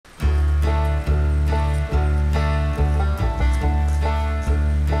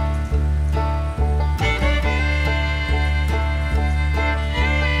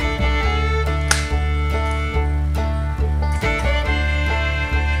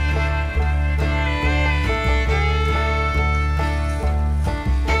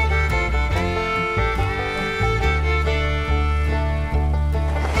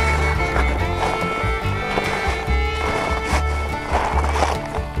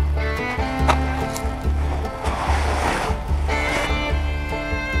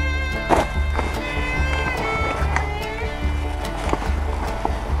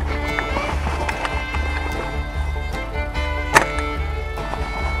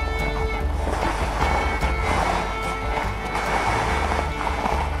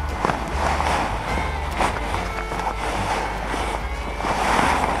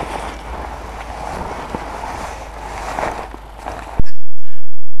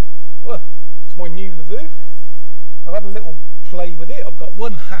my new Lavvu. I've had a little play with it. I've got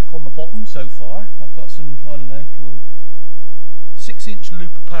one hack on the bottom so far. I've got some, I don't know, little 6-inch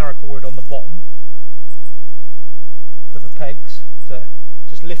loop of paracord on the bottom for the pegs to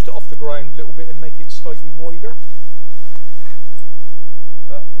just lift it off the ground a little bit and make it slightly wider.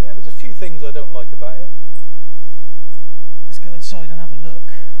 But yeah, there's a few things I don't like about it. Let's go inside and have a look.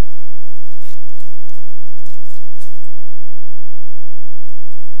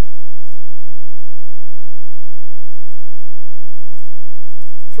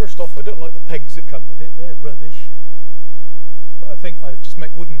 First off, I don't like the pegs that come with it, they're rubbish. But I think I just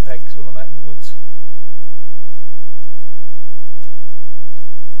make wooden pegs when I'm out in the woods.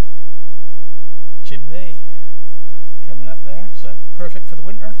 Chimney coming up there, so perfect for the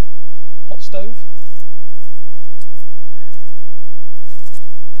winter. Hot stove.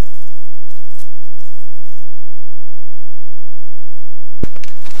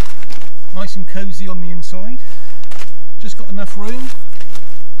 Nice and cosy on the inside. Just got enough room.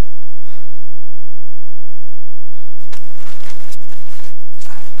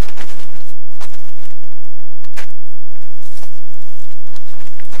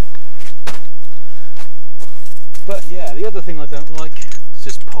 But yeah, the other thing I don't like is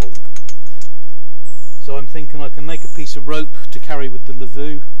this pole. So I'm thinking I can make a piece of rope to carry with the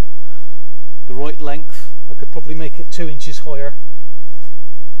Lavvu, the right length. I could probably make it 2 inches higher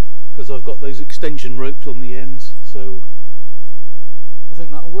because I've got those extension ropes on the ends. So I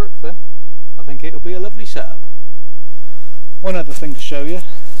think that'll work then. I think it'll be a lovely setup. One other thing to show you.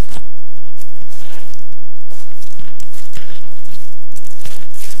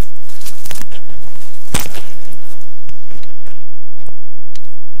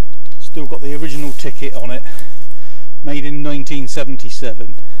 Still got the original ticket on it, made in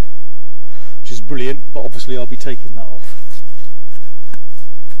 1977, which is brilliant, but obviously I'll be taking that off.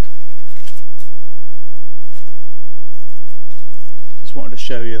 Just wanted to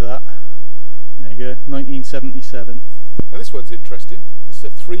show you that. There you go, 1977. Now this one's interesting. It's the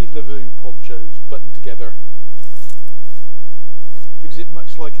 3 Lavvu ponchos buttoned together. Gives it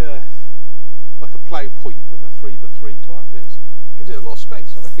much like a plough point with a 3x3 tarp. Gives it a lot of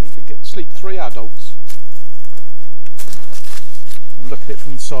space. I reckon you could sleep 3 adults. And look at it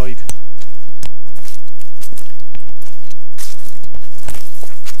from the side.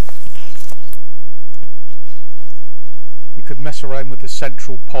 You could mess around with the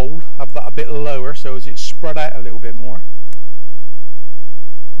central pole, have that a bit lower so as it's spread out a little bit more,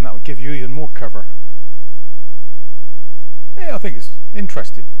 and that would give you even more cover. Yeah, I think it's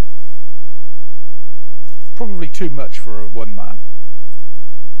interesting. Probably too much for one man,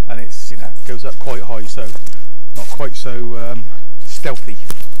 and it's, you know, goes up quite high, so not quite so stealthy.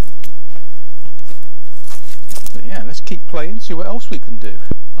 But yeah, let's keep playing, see what else we can do.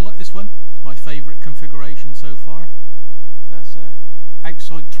 I like this one, my favourite configuration so far. That's an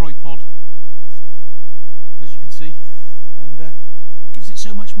outside tripod, as you can see, and gives it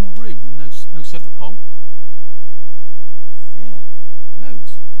so much more room and no centre pole. Yeah,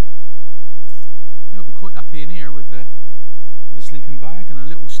 loads. Yeah, I'll be quite happy in here with the sleeping bag and a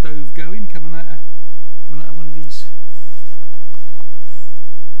little stove going, coming out of one of these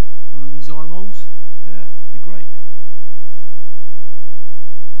armholes. Yeah, it'd be great.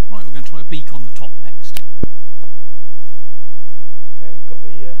 Right, we're going to try a beak on the top next. Okay, got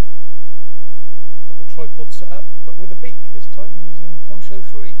the tripod set up, but with a beak this time, using Poncho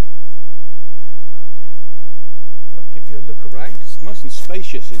 3. I'll give you a look around. It's nice and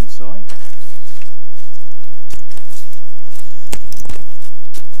spacious inside.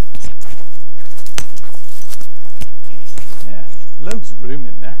 Yeah, loads of room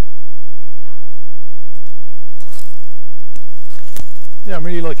in there. Yeah, I'm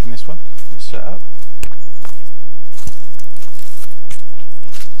really liking this one, this setup.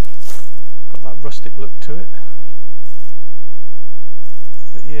 Got that rustic look to it.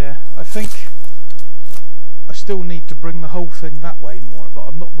 But yeah, I think I still need to bring the whole thing that way more, but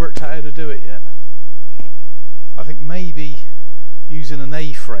I've not worked out how to do it yet. I think maybe using an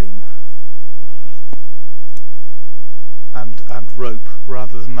A-frame and rope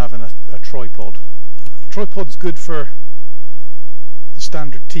rather than having a tripod. Tripod's good for the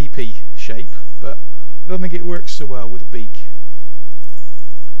standard teepee shape, but I don't think it works so well with a beak.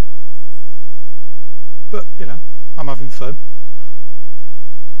 But you know, I'm having fun.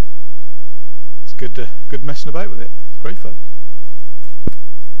 It's good messing about with it. It's great fun.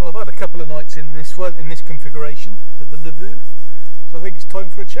 Well, I've had a couple of nights in this one, in this configuration of the Lavvu, so I think it's time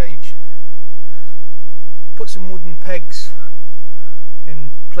for a change. Put some wooden pegs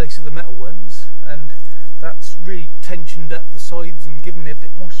in place of the metal ones, and that's really tensioned up the sides and given me a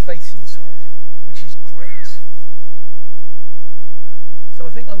bit more space inside.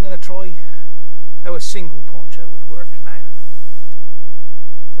 try how a single poncho would work now.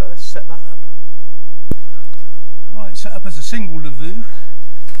 So let's set that up. Right, set up as a single Lavvu.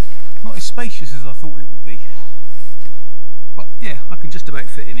 Not as spacious as I thought it would be, but yeah, I can just about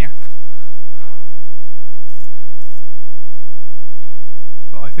fit in here.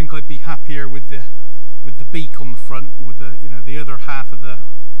 But I think I'd be happier with the beak on the front, or with the, you know, the other half of the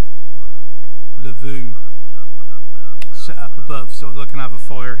Lavvu set up above, so I can have a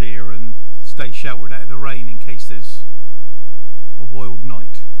fire here and stay sheltered out of the rain in case there's a wild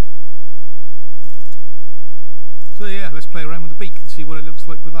night. So yeah, let's play around with the beak and see what it looks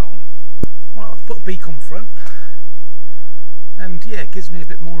like with that on. Right, I've put a beak on the front, and yeah, it gives me a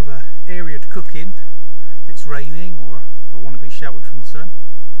bit more of an area to cook in if it's raining or if I want to be sheltered from the sun.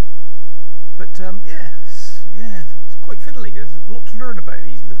 But yeah, it's quite fiddly. There's a lot to learn about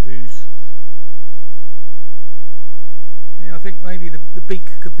these Lavvus. Yeah, I think maybe the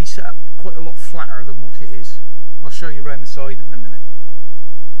beak could be set up quite a lot flatter than what it is. I'll show you around the side in a minute.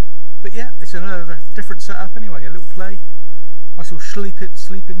 But yeah, it's another different setup anyway, a little play. I shall sleep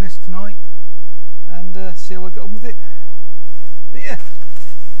in this tonight and see how I get on with it. But yeah,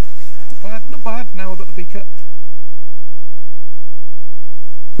 not bad now I've got the beak up.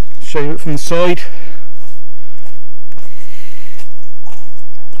 Show you it from the side.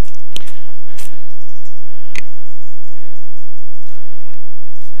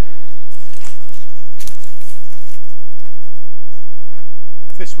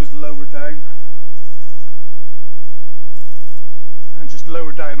 This was lower down and just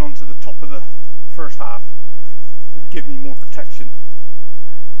lower down onto the top of the first half. It would give me more protection.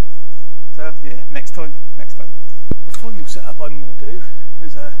 So yeah, next time. The final setup I'm going to do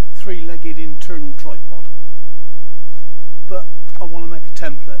is a 3-legged internal tripod, but I want to make a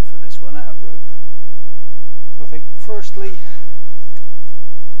template for this one out of rope. So I think firstly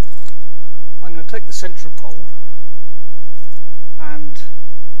I'm going to take the central pole and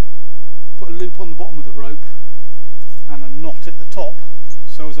put a loop on the bottom of the rope and a knot at the top,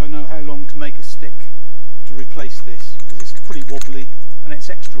 so as I know how long to make a stick to replace this, because it's pretty wobbly and it's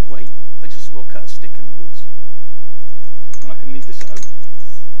extra weight. I just as well cut a stick in the woods and I can leave this at home.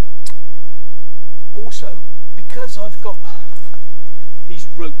 Also, because I've got these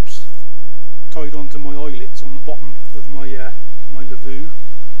ropes tied onto my eyelets on the bottom of my my Lavvu,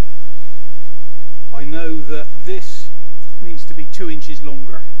 I know that this needs to be 2 inches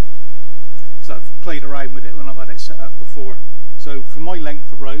longer, because I've played around with it when I've had it set up before. So for my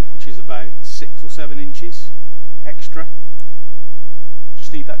length of rope, which is about 6 or 7 inches extra,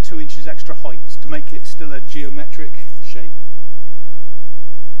 just need that 2 inches extra height to make it still a geometric shape.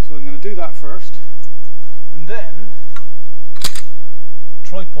 So I'm going to do that first, and then the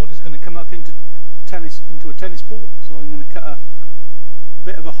tripod is going to come up into a tennis ball. So I'm going to cut a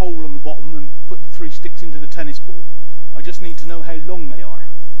bit of a hole on the bottom and put the 3 sticks into the tennis ball. I just need to know how long they are.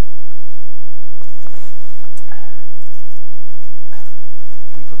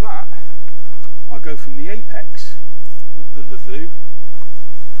 And for that, I'll go from the apex of the Lavvu,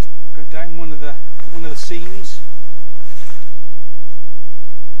 I'll go down one of the seams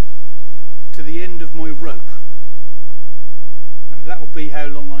to the end of my rope, and that will be how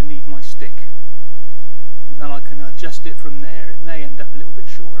long I need my stick. And then I can adjust it from there. It may end up a little bit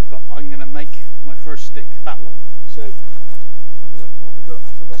shorter, but I'm going to make my first stick that long. So have a look, what have we got?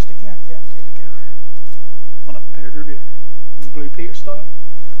 Have I got a stick here? Yeah, here we go. One I prepared earlier in Blue Peter style.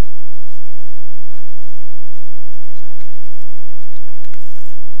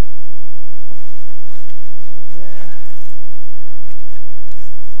 So there.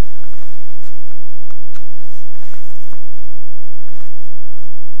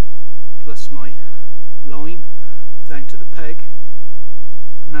 Plus my line down to the peg.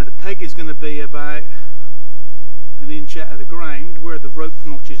 Now the peg is going to be about 1 inch out of the ground where the rope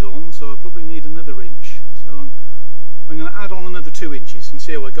notches on, so I probably need another inch. So I'm going to add on another 2 inches and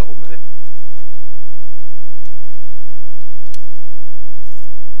see how I got on with it.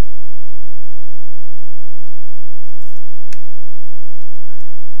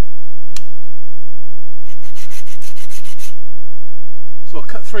 So I'll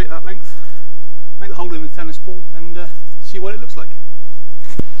cut 3 at that length, make the hole in the tennis ball and see what it looks like.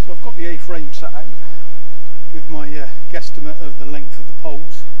 So I've got the A-frame set out with my guesstimate of the length of the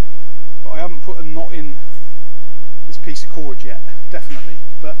poles, but I haven't put a knot in this piece of cord yet, definitely.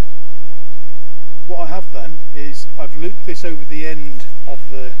 But what I have done is I've looped this over the end of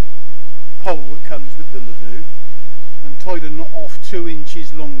the pole that comes with the Lavvu and tied a knot off 2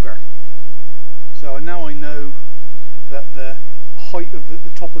 inches longer. So now I know that the height of the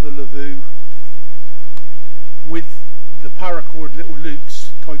top of the Lavvu with the paracord little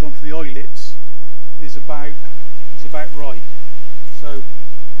loops tied onto the eyelets is about right. So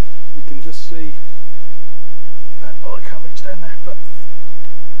you can just see, oh, I can't reach down there, but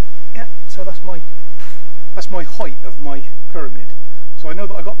yeah, so that's my height of my pyramid. So I know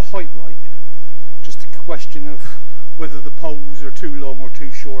that I got the height right, just a question of whether the poles are too long or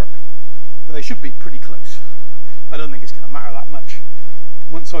too short, but they should be pretty close. I don't think it's going to matter that much.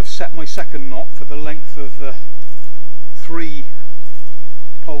 Once I've set my second knot for the length of the 3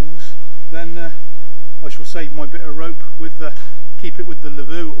 poles, then I shall save my bit of rope with keep it with the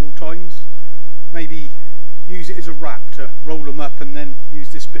Lavvu at all times. Maybe use it as a wrap to roll them up, and then use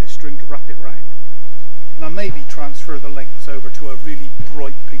this bit of string to wrap it round. And I maybe transfer the lengths over to a really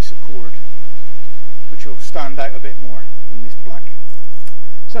bright piece of cord, which will stand out a bit more than this black.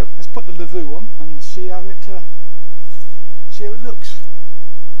 So let's put the Lavvu on and see how it looks.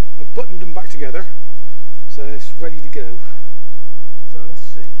 I've buttoned them back together, so it's ready to go. So let's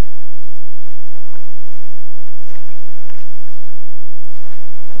see.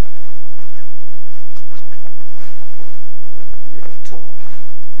 Near the top.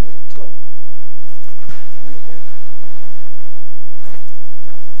 Near the top. There we go.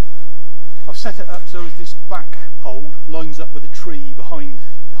 I've set it up so as this back pole lines up with a tree behind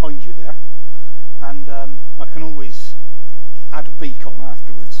you there, and I can always add a beak on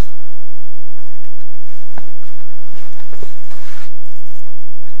afterwards.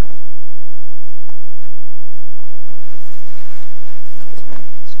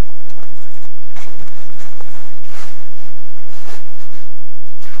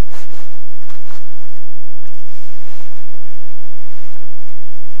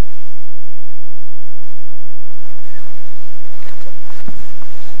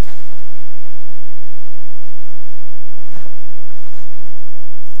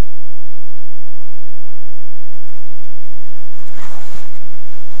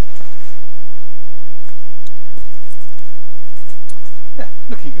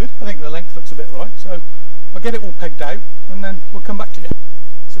 Looking good. I think the length looks a bit right, so I'll get it all pegged out and then we'll come back to you.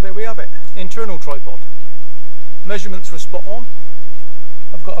 So there we have it, internal tripod. Measurements were spot on.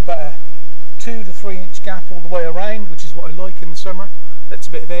 I've got about a 2 to 3 inch gap all the way around, which is what I like in the summer. Lets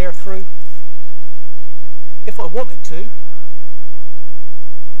a bit of air through. If I wanted to,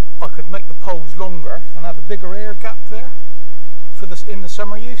 I could make the poles longer and have a bigger air gap there for this in the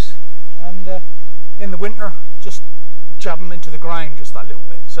summer use, and in the winter just jab them into the ground just that little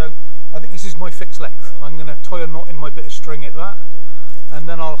bit. So I think this is my fixed length. I'm going to tie a knot in my bit of string at that, and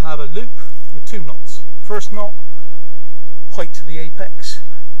then I'll have a loop with 2 knots. First knot, height to the apex.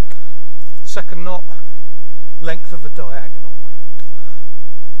 Second knot, length of the diagonal.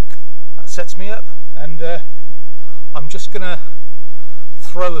 That sets me up, and I'm just going to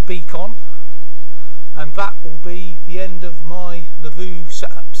throw a beak on, and that will be the end of my Lavvu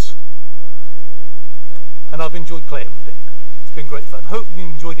setups. And I've enjoyed playing with it. It's been great fun. Hope you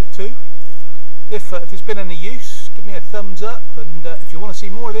enjoyed it too. If there's been any use, give me a thumbs up, and if you want to see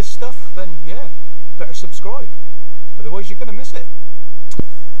more of this stuff, then yeah, better subscribe. Otherwise you're going to miss it.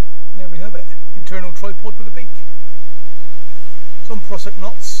 There we have it. Internal tripod with a beak. Some prusik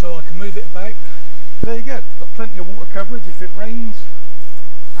knots so I can move it about. There you go. Got plenty of water coverage if it rains,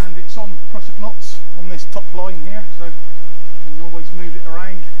 and it's on prusik knots on this top line here, so I can always move it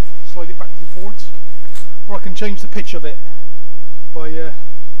around, slide it backwards and forwards. Or I can change the pitch of it by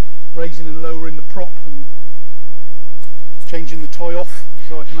raising and lowering the prop and changing the tie off,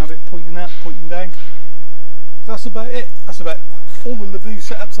 so I can have it pointing up, pointing down. So that's about it. That's about all the Lavvu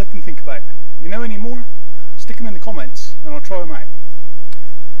setups I can think about. You know any more? Stick them in the comments and I'll try them out.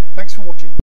 Thanks for watching.